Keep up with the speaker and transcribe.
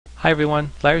Hi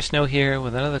everyone, Larry Snow here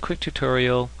with another quick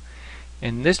tutorial.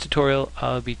 In this tutorial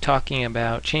I'll be talking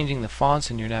about changing the fonts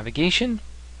in your navigation,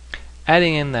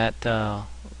 adding in that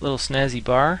little snazzy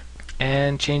bar,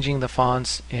 and changing the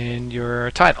fonts in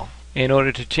your title. In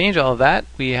order to change all of that,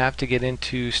 we have to get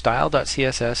into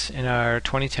style.css in our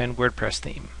 2010 WordPress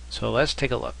theme. So let's take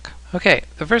a look. Okay,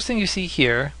 the first thing you see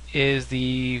here is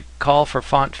the call for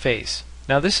font face.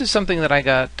 Now this is something that I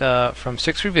got from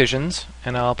 6 revisions,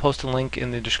 and I'll post a link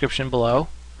in the description below.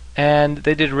 And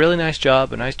they did a really nice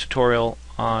job, a nice tutorial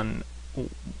on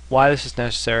why this is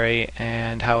necessary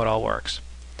and how it all works.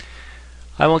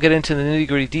 I won't get into the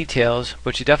nitty-gritty details,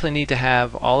 but you definitely need to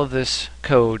have all of this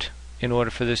code in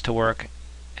order for this to work.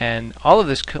 And all of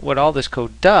this, what all this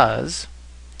code does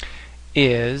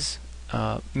is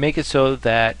make it so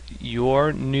that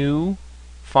your new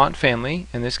font family,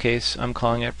 in this case I'm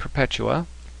calling it Perpetua.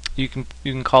 You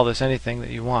can call this anything that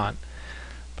you want,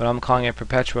 but I'm calling it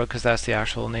Perpetua because that's the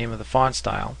actual name of the font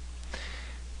style.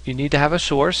 You need to have a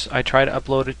source. I tried to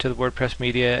upload it to the WordPress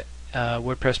media.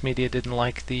 WordPress media didn't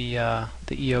like the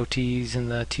EOTs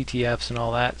and the TTFs and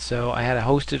all that, so I had to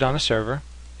host it on a server.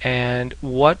 And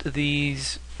what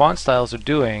these font styles are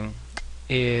doing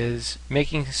is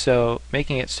making it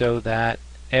so that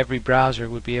every browser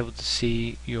would be able to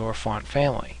see your font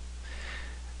family.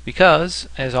 Because,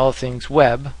 as all things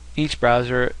web, each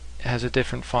browser has a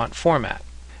different font format.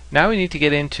 Now we need to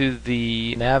get into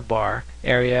the nav bar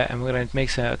area, and we're going to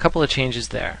make a couple of changes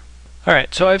there.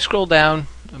 Alright, so I've scrolled down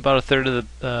about a third of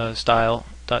the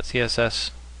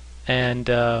style.css, and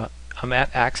I'm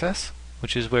at access,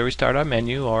 which is where we start our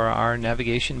menu or our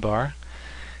navigation bar.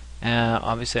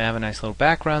 Obviously I have a nice little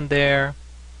background there,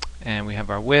 and we have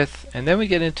our width, and then we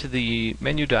get into the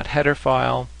menu.header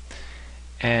file,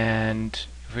 and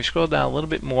if we scroll down a little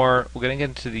bit more, we're going to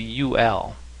get into the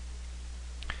UL.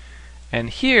 And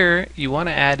here you want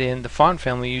to add in the font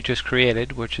family you just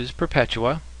created, which is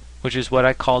Perpetua, which is what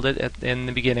I called it in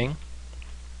the beginning.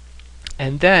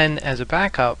 And then as a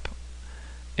backup,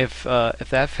 if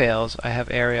that fails, I have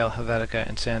Arial, Helvetica,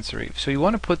 and sans serif. So you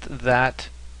want to put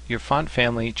your font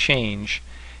family change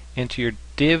into your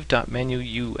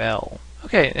div.menu.ul.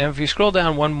 Okay, and if you scroll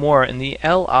down one more in the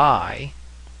li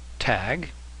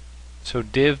tag, so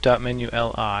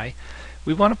div.menu.li,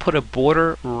 we want to put a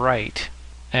border right,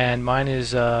 and mine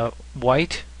is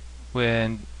white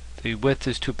when the width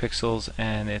is 2 pixels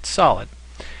and it's solid,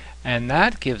 and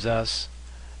that gives us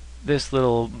this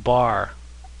little bar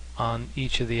on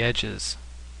each of the edges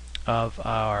of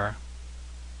our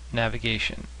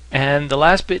navigation. And the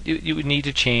last bit you would need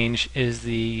to change is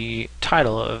the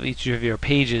title of each of your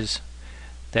pages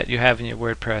that you have in your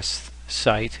WordPress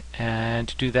site. And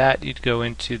to do that, you'd go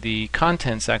into the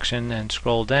content section and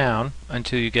scroll down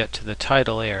until you get to the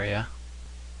title area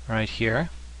right here,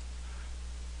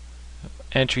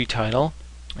 entry title,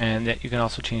 and that you can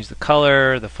also change the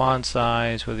color, the font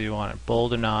size, whether you want it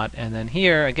bold or not. And then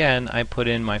here again I put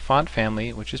in my font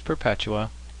family, which is Perpetua,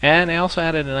 and I also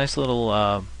added a nice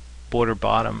little border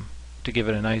bottom to give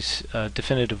it a nice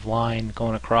definitive line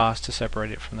going across to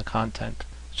separate it from the content.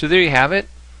 So there you have it.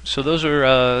 So those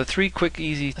are 3 quick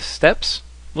easy steps.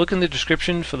 Look in the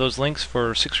description for those links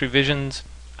for 6 revisions.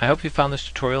 I hope you found this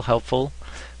tutorial helpful.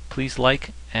 Please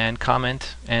like and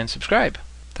comment and subscribe.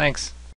 Thanks.